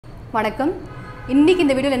வணக்கம். இன்னைக்கு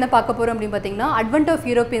இந்த வீடியோல என்ன பார்க்க போறோம் அப்படினு பாத்தீங்கன்னா அட்வென்ட் ஆஃப்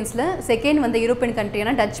யூரோப்பியன்ஸ்ல செகண்ட் வந்து யூரோப்பியன்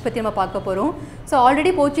கண்ட்ரியான டச் பத்தி நம்ம பார்க்க போறோம். சோ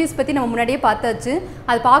ஆல்ரெடி போர்ச்சுகீஸ் பத்தி நம்ம முன்னாடியே பார்த்தாச்சு.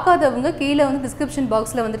 அது பார்க்காதவங்க கீழ வந்து டிஸ்கிரிப்ஷன்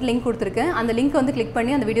பாக்ஸ்ல வந்து லிங்க் கொடுத்திருக்கேன். அந்த லிங்க் வந்து கிளிக்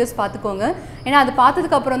பண்ணி அந்த வீடியோஸ் பார்த்துக்கோங்க. ஏன்னா அது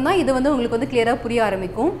பார்த்ததுக்கு அப்புறம் தான் இது வந்து உங்களுக்கு வந்து கிளியரா புரிய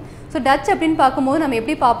ஆரம்பிக்கும். சோ டச் அப்படினு பாக்கும்போது நம்ம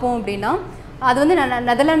எப்படி பாப்போம் அப்படினா அது வந்து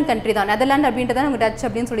நெதர்லாந்து கண்ட்ரி தான். நெதர்லாந்து அப்படின்றத நம்ம டச்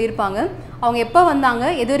அப்படினு சொல்லியிருப்பாங்க. அவங்க எப்போ வந்தாங்க,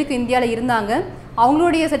 எது வரைக்கும் இந்தியாவில் இருந்தாங்க,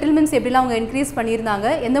 அவங்களுடைய செட்டில்மெண்ட்ஸ் எப்படிலாம் அவங்க இன்க்ரீஸ் பண்ணியிருந்தாங்க,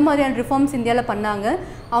 எந்த மாதிரியான ரிஃபார்ம்ஸ் இந்தியாவில் பண்ணாங்க,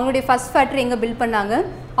 அவங்களுடைய ஃபர்ஸ்ட் ஃபேக்ட்ரி எங்கே பில்ட் பண்ணாங்க,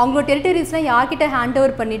 அவங்களோட டெரிட்டரிஸ்லாம் யார்கிட்ட ஹேண்ட்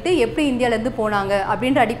ஓவர் பண்ணிவிட்டு எப்படி இந்தியாவிலேருந்து போனாங்க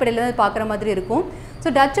அப்படின்ற அடிப்படையில் தான் பார்க்குற மாதிரி இருக்கும். ஸோ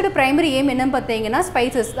டச்சோட ப்ரைமரி எய்ம் என்னன்னு பார்த்தீங்கன்னா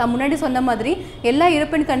ஸ்பைசஸ். நான் முன்னாடி சொன்ன மாதிரி எல்லா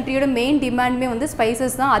யூரோப்பியன் கண்ட்ரியோட மெயின் டிமாண்டுமே வந்து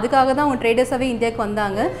ஸ்பைசஸ் தான். அதுக்காக தான் அவங்க ட்ரேடர்ஸாகவே இந்தியாவுக்கு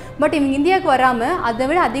வந்தாங்க. பட் இவங்க இந்தியாவுக்கு வராமல் அதை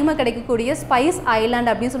விட அதிகமாக கிடைக்கக்கூடிய ஸ்பைஸ்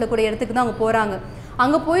ஐலாண்ட் அப்படின்னு சொல்லக்கூடிய இடத்துக்கு தான் அவங்க போகிறாங்க.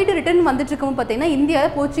 அங்கே போயிட்டு ரிட்டர்ன் வந்துட்டு இருக்கவும் பார்த்தீங்கன்னா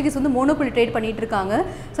இந்தியாவில் போர்ச்சுகீஸ் வந்து மோனோபோலி ட்ரேட் பண்ணிட்டு இருக்காங்க.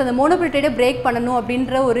 ஸோ அந்த மோனோபோலி ட்ரேடை பிரேக் பண்ணணும்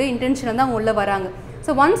அப்படின்ற ஒரு இன்டென்ஷன் தான் அவங்க உள்ளே வராங்க.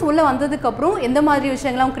 ஸோ ஒன்ஸ் உள்ளே வந்ததுக்கப்புறம் எந்த மாதிரி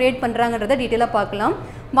விஷயங்களை அவங்க க்ரியேட் பண்ணுறாங்கன்றதை டீட்டெயிலாக பார்க்கலாம்.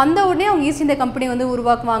 வந்த உடனே அவங்க ஈஸ்ட் இந்தியா கம்பெனி வந்து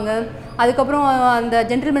உருவாக்குவாங்க. அதுக்கப்புறம் அந்த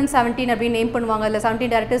ஜென்டில்மேன் 17 அப்படின்னு நேம் பண்ணுவாங்க. அதில் 17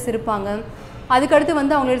 டேரக்டர்ஸ் இருப்பாங்க. அதுக்கடுத்து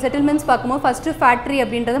வந்து அவங்களோட செட்டில்மெண்ட்ஸ் பார்க்கும்போது ஃபஸ்ட்டு ஃபேக்ட்ரி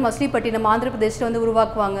அப்படின்றத மசிலிப்பட்டினம் ஆந்திர பிரதேசில் வந்து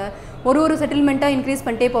உருவாக்குவாங்க. ஒரு செட்டில்மெண்ட்டாக இன்க்ரீஸ்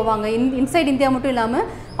பண்ணிட்டே போவாங்க. இன்சைட் இந்தியா மட்டும் இல்லாமல்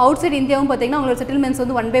அவுட் சைட் இந்தியாவும் பார்த்திங்கன்னா அவங்களோட செட்டில்மெண்ட்ஸ்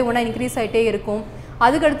வந்து 1 by 1 இன்க்ரீஸ் ஆகிட்டே இருக்கும்.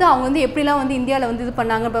 அதுக்கடுத்து அவங்க வந்து எப்படிலாம் வந்து இந்தியாவில் வந்து இது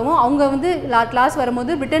பண்ணாங்க பார்ப்போம். அவங்க வந்து கிளாஸ்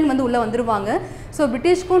வரும்போது பிரிட்டன் வந்து உள்ளே வந்துருவாங்க. ஸோ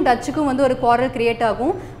பிரிட்டிஷ்க்கும் டச்சுக்கும் வந்து ஒரு குவாரல் கிரியேட்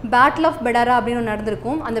ஆகும். பேட்டில் ஆஃப் பெடாரா அப்படின்னு ஒன்று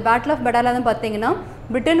நடந்திருக்கும். அந்த பேட்டில் ஆஃப் பெடாரா தான் பார்த்தீங்கன்னா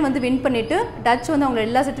பிரிட்டன் வந்து வின் பண்ணிவிட்டு டச் வந்து அவங்க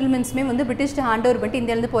எல்லா செட்டில்மெண்ட்ஸுமே வந்து பிரிட்டிஷ்ட்டு ஹேண்ட் ஓவர் பண்ணிட்டு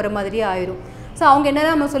இந்தியாவிலேருந்து போகிற மாதிரியே ஆயிரும். ஸோ அவங்க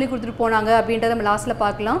என்னதான் நம்ம சொல்லி கொடுத்துட்டு போனாங்க அப்படின்றத நம்ம லாஸ்ட்டில்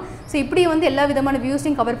பார்க்கலாம். ஸோ இப்படி வந்து எல்லா விதமான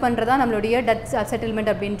வியூஸையும் கவர் பண்ணுறதா நம்மளுடைய டச்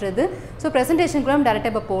செட்டில்மெண்ட் அப்படின்றது. ஸோ ப்ரெசன்டேஷனுக்குள்ள நம்ம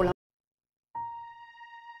டேரெக்டாக இப்போ போகலாம்.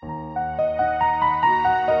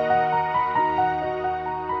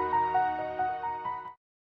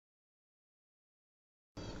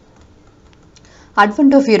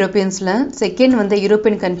 அட்வென்ட் ஆஃப் யூரோப்பியன்ஸில் செகண்ட் வந்து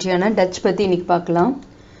யூரோப்பியன் கண்ட்ரியான டச் பற்றி இன்றைக்கி பார்க்கலாம்.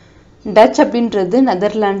 டச் அப்படின்றது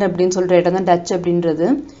நெதர்லாண்டு அப்படின்னு சொல்கிற இடம் தான் டச் அப்படின்றது.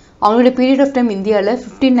 அவங்களுடைய பீரியட் ஆஃப் டைம் இந்தியாவில்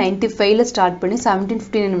 1595 ஸ்டார்ட் பண்ணி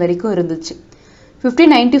 1759 வரைக்கும் இருந்துச்சு.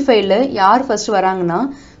 1595 யார் ஃபர்ஸ்ட் வராங்கன்னா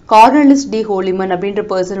கார்னலிஸ் டி ஹோலிமன் அப்படின்ற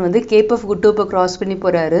பர்சன் வந்து கேப் ஆஃப் குட் ஹோப்பை கிராஸ் பண்ணி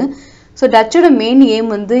போகிறாரு. ஸோ டச்சோட மெயின்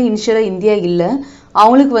எய்ம் வந்து இனிஷியலாக இந்தியா இல்லை.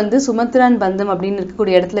 அவங்களுக்கு வந்து சுமத்ரான் பந்தம் அப்படின்னு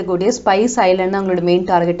இருக்கக்கூடிய இடத்துல கூடிய ஸ்பைஸ் ஐலாண்ட் அவங்களோட மெயின்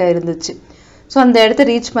டார்கெட்டாக இருந்துச்சு. ஸோ அந்த இடத்த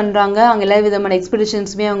ரீச் பண்ணுறாங்க. அங்கே எல்லா விதமான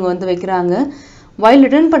எக்ஸ்பெடிஷன்ஸுமே அவங்க வந்து வைக்கிறாங்க. வைல்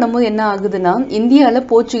ரிட்டர்ன் பண்ணும்போது என்ன ஆகுதுன்னா இந்தியாவில்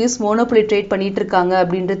போர்ச்சுகீஸ் மோனோபோலி ட்ரேட் பண்ணிட்டு இருக்காங்க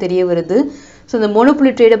அப்படின்றது தெரிய வருது. ஸோ இந்த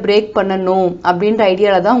மோனோபோலி ட்ரேடை பிரேக் பண்ணணும் அப்படின்ற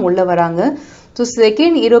ஐடியாவில் தான் உள்ளே வராங்க. ஸோ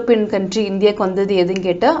செகண்ட் யூரோப்பியன் கண்ட்ரி இந்தியாவுக்கு வந்தது எதுன்னு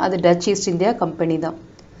கேட்டால் அது டச் ஈஸ்ட் இந்தியா கம்பெனி தான்.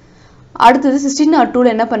 அடுத்தது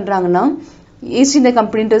 1602 என்ன பண்ணுறாங்கன்னா ஈஸ்ட் இந்தியா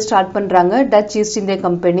கம்பெனின்றது ஸ்டார்ட் பண்ணுறாங்க. Dutch East India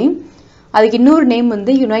company. அதுக்கு இன்னொரு நேம்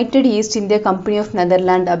வந்து United east India company of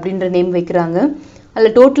Netherland அப்படின்ற நேம் வைக்கிறாங்க.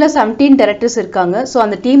 அதில் டோட்டலாக 17 டைரக்டர்ஸ் இருக்காங்க. ஸோ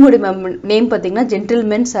அந்த டீமோட நேம் பார்த்தீங்கன்னா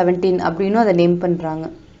ஜென்டில்மேன் 17 அப்படின்னும் அதை நேம் பண்ணுறாங்க.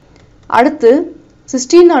 அடுத்து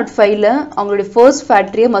 1605 அவங்களுடைய ஃபர்ஸ்ட்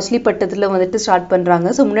ஃபேக்ட்ரியை மசிலிப்பட்டத்தில் வந்துட்டு ஸ்டார்ட் பண்ணுறாங்க.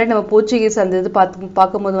 ஸோ முன்னாடி நம்ம போர்ச்சுகீஸ் அந்த இது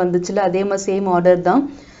பார்க்கும்போது வந்துச்சுல அதே மாதிரி சேம் ஆர்டர் தான்.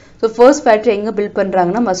 ஸோ ஃபர்ஸ்ட் ஃபேக்ட்ரி எங்கே பில்ட்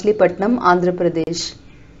பண்ணுறாங்கன்னா மசிலிப்பட்டினம் ஆந்திர பிரதேஷ்.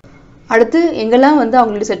 அடுத்து எங்கெல்லாம் வந்து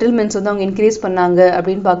அவங்களுடைய செட்டில்மெண்ட்ஸ் வந்து அவங்க இன்க்ரீஸ் பண்ணாங்க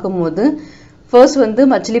அப்படின்னு பார்க்கும்போது ஃபர்ஸ்ட் வந்து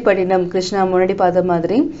மச்சிலிப்பட்டினம் கிருஷ்ணா முன்னாடி பார்த்த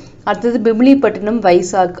மாதிரி. அடுத்தது பிம்லிப்பட்டினம்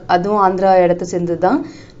வைசாக் அதுவும் ஆந்திரா இடத்த சேர்ந்தது தான்.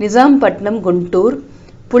 நிசாம்பட்டினம் குண்டூர்,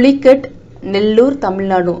 புலிக்கட் நெல்லூர்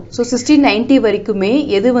தமிழ்நாடு. ஸோ 1690 வரைக்குமே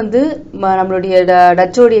எது வந்து நம்மளுடைய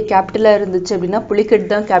டச்சோடைய கேபிட்டலாக இருந்துச்சு அப்படின்னா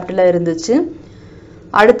புலிக்கட் தான் கேபிட்டலாக இருந்துச்சு.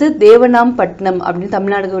 அடுத்து தேவனாம்பட்டினம் அப்படின்னு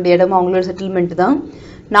தமிழ்நாடுடைய இடம் அவங்களோட செட்டில்மெண்ட் தான்.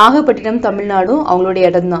 நாகப்பட்டினம் தமிழ்நாடும் அவங்களுடைய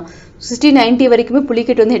இடம் தான். 1690 வரைக்குமே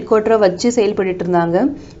புலிக்கட் வந்து ஹெட் குவார்ட்டராக வச்சு செயல்பட்டு இருந்தாங்க.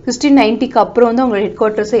 1690க்கு அப்புறம் வந்து அவங்களோட ஹெட்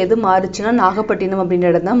குவார்ட்டர்ஸை எது மாறுச்சுன்னா நாகப்பட்டினம் அப்படின்ற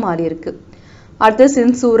இடம் தான் மாறி இருக்கு. அடுத்து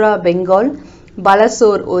சின்சூரா பெங்கால்,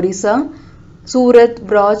 பலசோர் ஒரிசா, சூரத்,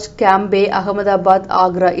 பிராஜ், கேம்பே, அகமதாபாத்,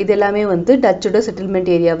 ஆக்ரா இது எல்லாமே வந்து டச்சோட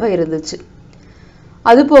செட்டில்மெண்ட் ஏரியாவாக இருந்துச்சு.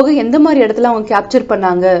 அது போக எந்த மாதிரி இடத்துல அவங்க கேப்சர்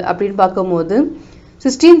பண்ணாங்க அப்படின்னு பார்க்கும்போது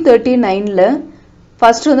 1639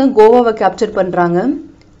 ஃபர்ஸ்ட் வந்து கோவாவை கேப்சர் பண்ணுறாங்க.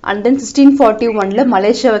 அண்ட் தென் 1641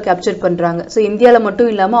 மலேசியாவை கேப்சர் பண்ணுறாங்க. ஸோ இந்தியாவில் மட்டும்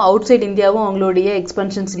இல்லாமல் அவுட் சைட் இந்தியாவும் அவங்களுடைய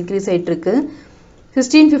எக்ஸ்பென்ஷன்ஸ் இன்க்ரீஸ் ஆகிட்டு இருக்கு.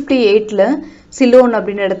 1658 சிலோன்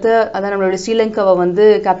அப்படின்னு இடத்த அதான் நம்மளுடைய ஸ்ரீலங்காவை வந்து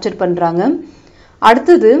கேப்சர் பண்ணுறாங்க.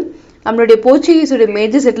 அடுத்தது நம்மளுடைய போர்ச்சுகீஸோட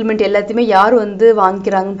மேஜர் செட்டில்மெண்ட் எல்லாத்தையுமே யார் வந்து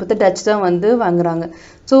வாங்கிக்கிறாங்கன்னு பார்த்தா டச் தான் வந்து வாங்குறாங்க.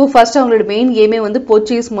 ஸோ ஃபர்ஸ்ட் அவங்களோட மெயின் கேமே வந்து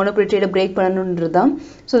போர்ச்சுகீஸ் மோனோபோலி ட்ரேடை பிரேக் பண்ணணுன்றது தான்.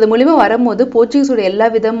 ஸோ இது மூலிமா வரும்போது போர்ச்சுகீஸோட எல்லா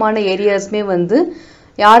விதமான ஏரியாஸுமே வந்து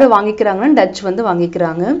யார் வாங்கிக்கிறாங்கன்னா டச் வந்து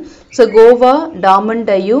வாங்கிக்கிறாங்க. ஸோ கோவா, டாமன்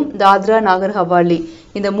டையூ, தாத்ரா நாகர் ஹவாலி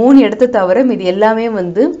இந்த 3 இடத்தை தவிர இது எல்லாமே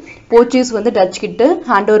வந்து போர்ச்சுகீஸ் வந்து டச் கிட்ட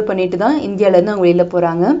ஹேண்ட் ஓவர் பண்ணிட்டு தான் இந்தியால இருந்து அவங்க வெளியில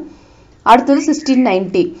போறாங்க. அடுத்தது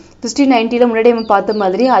 1690ல முன்னாடி நம்ம பார்த்த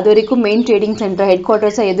மாதிரி அது வரைக்கும் மெயின் ட்ரேடிங் சென்டர் ஹெட்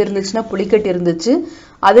குவார்ட்டர்ஸா எது இருந்துச்சுன்னா புலிக்கட் இருந்துச்சு.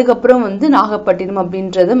 அதுக்கப்புறம் வந்து நாகப்பட்டினம்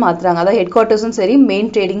அப்படின்றத மாத்துறாங்க. அதாவது ஹெட் குவார்ட்டர்ஸும் சரி மெயின்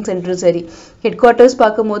ட்ரேடிங் சென்டரும் சரி. ஹெட் குவார்ட்டர்ஸ்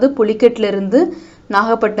பார்க்கும்போது புலிக்கட்ல இருந்து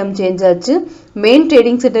நாகப்பட்டினம் சேஞ்ச் ஆச்சு. மெயின்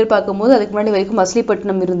ட்ரேடிங் சென்டர் பார்க்கும்போது அதுக்கு முன்னாடி வரைக்கும்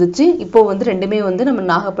மசிலிப்பட்டினம் இருந்துச்சு. இப்போ வந்து ரெண்டுமே வந்து நம்ம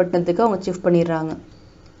நாகப்பட்டினத்துக்கு அவங்க ஷிஃப்ட் பண்ணிடுறாங்க.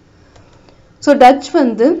 ஸோ டச்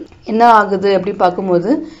வந்து என்ன ஆகுது அப்படின்னு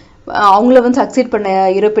பார்க்கும்போது அவங்கள வந்து சக்சீட் பண்ண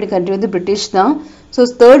யூரோப்பியன் கண்ட்ரி வந்து பிரிட்டிஷ் தான். ஸோ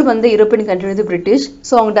தேர்ட் வந்து யூரோப்பியன் கண்ட்ரி வந்து பிரிட்டிஷ்.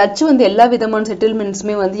 ஸோ அவங்க டச் வந்து எல்லா விதமான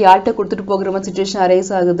செட்டில்மெண்ட்ஸுமே வந்து யார்கிட்ட கொடுத்துட்டு போகிற மாதிரி சுச்சுவேஷன்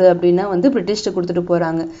அரைஸ் ஆகுது அப்படின்னா வந்து பிரிட்டிஷ்ட கொடுத்துட்டு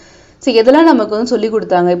போறாங்க. ஸோ இதெல்லாம் நமக்கு வந்து சொல்லி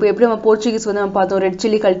கொடுத்தாங்க. இப்போ எப்படி நம்ம போர்ச்சுகீஸ் வந்து நம்ம பார்த்தோம், ரெட்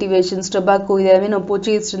சில்லி கல்டிவேஷன்ஸ், டொபாக்கோ இதெல்லாமே நம்ம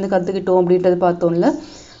போர்ச்சுகீஸ் இருந்து கற்றுக்கிட்டோம் அப்படின்றது பார்த்தோம்ல.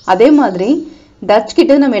 அதே மாதிரி டச்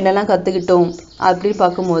கிட்ட நம்ம என்னெல்லாம் கற்றுக்கிட்டோம் அப்படின்னு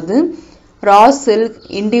பார்க்கும்போது ரா சில்க்,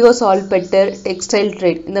 இண்டிகோ சால்பெட்டர், டெக்ஸ்டைல்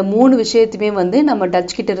ட்ரேட் இந்த 3 விஷயத்தையுமே வந்து நம்ம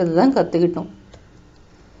டச் கிட்ட இருந்து தான் கற்றுக்கிட்டோம்.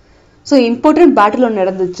 ஸோ இம்பார்ட்டன்ட் பேட்டில் ஒன்று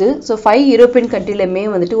நடந்துச்சு. ஸோ 5 யூரோப்பியன் கண்ட்ரிலையுமே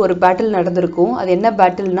வந்துட்டு ஒரு பேட்டில் நடந்திருக்கும். அது என்ன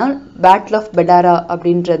பேட்டில்னா பேட்டில் ஆஃப் பெடாரா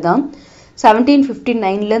அப்படின்றது தான்.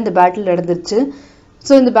 1759ல இந்த பேட்டில் நடந்துச்சு.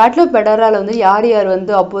 ஸோ இந்த பேட்டில் ஆஃப் பெடாரால வந்து யார் யார்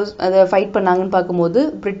வந்து அதை ஃபைட் பண்ணாங்கன்னு பார்க்கும்போது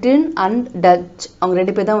பிரிட்டன் அண்ட் டச் அவங்க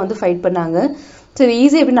 2 பேர் தான் வந்து ஃபைட் பண்ணாங்க. ஸோ இது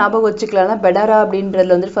ஈஸி எப்படி ஞாபகம் வச்சுக்கலாம்னா பெடாரா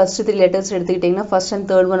அப்படின்றதுல வந்து ஃபர்ஸ்ட் 3 லெட்டர்ஸ் எடுத்துக்கிட்டிங்கன்னா ஃபர்ஸ்ட் அண்ட்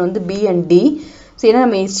தேர்ட் ஒன் வந்து பி அண்ட் டி. ஸோ ஏன்னா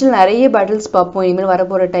நம்ம ஹிஸ்ட்ரியில் நிறைய பேட்டில்ஸ் பார்ப்போம் இனிமேல்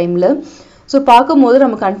வரப்போகிற டைமில். ஸோ பார்க்கும்போது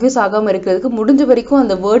நம்ம கன்ஃபியூஸ் ஆகாமல் இருக்கிறதுக்கு முடிஞ்ச வரைக்கும்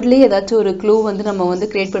அந்த வேர்ட்லேயே ஏதாச்சும் ஒரு க்ளூ வந்து நம்ம வந்து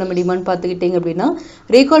கிரியேட் பண்ண முடியுமான்னு பார்த்துக்கிட்டிங்க அப்படின்னா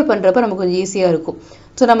ரீகால் பண்ணுறப்ப நமக்கு கொஞ்சம் ஈஸியாக இருக்கும்.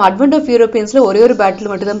 ஸோ நம்ம அட்வென்ட் ஆஃப் யூரோப்பியன்ஸில் ஒரே ஒரு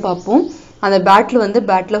பேட்டில் மட்டும் தான் பார்ப்போம். அந்த பேட்டில் வந்து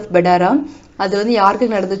பேட்டில் ஆஃப் பெடாரா. அது வந்து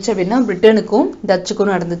யாருக்கு நடந்துச்சு அப்படின்னா பிரிட்டனுக்கும்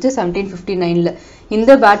டச்சுக்கும் நடந்துச்சு 1759ல.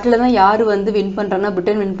 இந்த பேட்டில் தான் யார் வந்து வின் பண்ணுறாங்கன்னா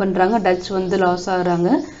பிரிட்டன் வின் பண்ணுறாங்க, டச் வந்து லாஸ் ஆகுறாங்க.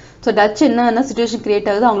 ஸோ டச் என்னன்னா சுச்சுவேஷன் கிரியேட்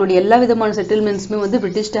ஆகுது, அவங்களுடைய எல்லா விதமான செட்டில்மெண்ட்ஸுமே வந்து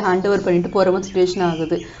பிரிட்டிஷ்ட ஹேண்ட் ஓவர் பண்ணிட்டு போகிற மாதிரி சுச்சுவேஷன்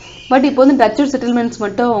ஆகுது. பட் இப்போ வந்து டச்சோட செட்டில்மெண்ட்ஸ்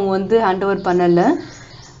மட்டும் அவங்க வந்து ஹேண்ட் ஓவர் பண்ணலை.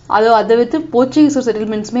 அதை விட்டு போர்ச்சுகீஸோட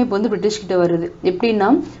செட்டில்மெண்ட்ஸுமே இப்போ வந்து பிரிட்டிஷ் கிட்ட வருது. எப்படின்னா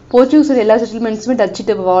போர்ச்சுகீஸோட எல்லா செட்டில்மெண்ட்ஸுமே டச்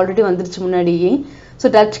கிட்ட ஆல்ரெடி வந்துருச்சு முன்னாடியே. ஸோ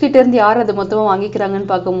டச் கிட்ட இருந்து யார் அதை மொத்தமாக வாங்கிக்கிறாங்கன்னு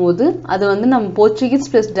பார்க்கும்போது அது வந்து நம்ம போர்ச்சுகீஸ்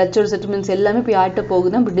ப்ளஸ் டச்சோட செட்டில்மெண்ட்ஸ் எல்லாமே இப்போ யார்கிட்ட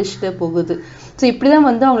போகுதுன்னா பிரிட்டிஷ்கிட்ட போகுது. ஸோ இப்படி தான்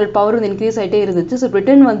வந்து அவங்களோட பவர் வந்து இன்க்ரீஸ் ஆகிட்டே இருந்துச்சு. ஸோ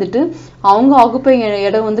பிரிட்டன் வந்துட்டு அவங்க ஆக்குப்பை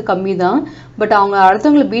இடம் வந்து கம்மி தான். பட் அவங்க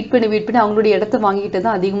அடுத்தவங்களை பீட் பண்ணி அவங்களுடைய இடத்த வாங்கிட்டு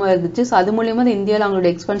தான் அதிகமாக இருந்துச்சு. ஸோ அது மூலியமாக தான் இந்தியாவில் அவங்களோட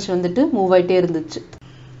எக்ஸ்பென்ஷன் வந்துட்டு மூவ் ஆகிட்டே இருந்துச்சு.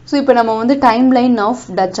 ஸோ இப்போ நம்ம வந்து டைம் லைன் ஆஃப்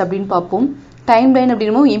டச் அப்படின்னு பார்ப்போம். டைம் லைன்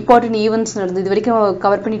அப்படின்னா இம்பார்ட்டன்ட் ஈவெண்ட்ஸ் நடந்தது. இது வரைக்கும்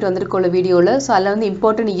கவர் பண்ணிட்டு வந்திருக்கோம்ல வீடியோவில். ஸோ அதில் வந்து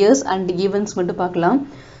இம்பார்ட்டன்ட் இயர்ஸ் அண்ட் ஈவெண்ட்ஸ் மட்டும் பார்க்கலாம்.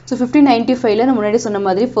 ஸோ 1595ல நான் முன்னாடி சொன்ன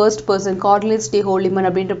மாதிரி ஃபர்ஸ்ட் பர்சன் கார்ட்லிஸ் டி ஹோலிமன்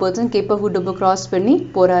அப்படின்ற person gap of good ஹோப்பை cross பண்ணி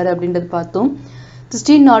போறாரு அப்படின்றது பார்த்தோம்.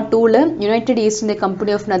 1602ல United east India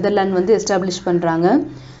company of Netherlands வந்து எஸ்டாப்ளிஷ் பண்ணுறாங்க.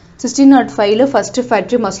 1605ல ஃபர்ஸ்ட்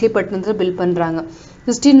ஃபேக்ட்ரி மசிலிப்பட்டினத்தில் பில்ட் பண்ணுறாங்க.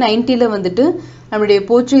 1690ல வந்துட்டு நம்மளுடைய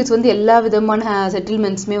போர்ச்சுகீஸ் வந்து எல்லா விதமான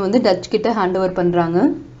செட்டில்மெண்ட்ஸுமே வந்து டச் கிட்ட ஹேண்ட் ஓவர் பண்ணுறாங்க.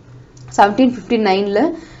 1759ல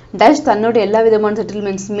டச் தன்னோட எல்லா விதமான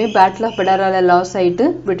செட்டில்மெண்ட்ஸுமே பேட்டில் ஆஃப் பெடாரால லாஸ் ஆகிட்டு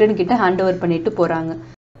பிரிட்டன் கிட்ட ஹேண்ட் ஓவர் பண்ணிட்டு போகிறாங்க.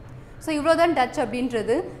 ஸோ இவ்வளோ தான் டச்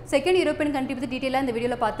அப்படின்றது. செகண்ட் யூரோப்பியன் கண்ட்ரி பற்றி டீட்டெயிலாக இந்த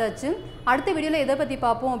வீடியோவில் பார்த்தாச்சு. அடுத்த வீடியோவில் எதை பற்றி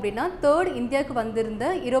பார்ப்போம் அப்படின்னா தேர்ட் இந்தியாவுக்கு வந்திருந்த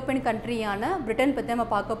யூரோப்பியன் கண்ட்ரியான பிரிட்டன் பற்றி நம்ம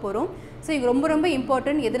பார்க்க போகிறோம். ஸோ இது ரொம்ப ரொம்ப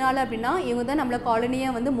இம்பார்ட்டன்ட். எதனால் அப்படின்னா இவங்க தான் நம்மளை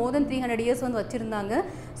காலனியாக வந்து மோர் தென் 300 இயர்ஸ் வந்து வச்சுருந்தாங்க.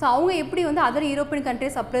 ஸோ அவங்க எப்படி வந்து அதர் யூரோப்பியன்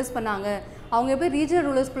கண்ட்ரியை சப்ரைஸ் பண்ணாங்க, அவங்க எப்படி ரீஜனல்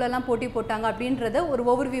ரூலர்ஸ்குள்ளெல்லாம் போட்டி போட்டாங்க அப்படின்றத ஒரு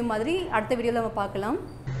ஓவர்வியூ மாதிரி அடுத்த வீடியோவில் நம்ம பார்க்கலாம்.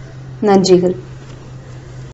 நன்றிகள்.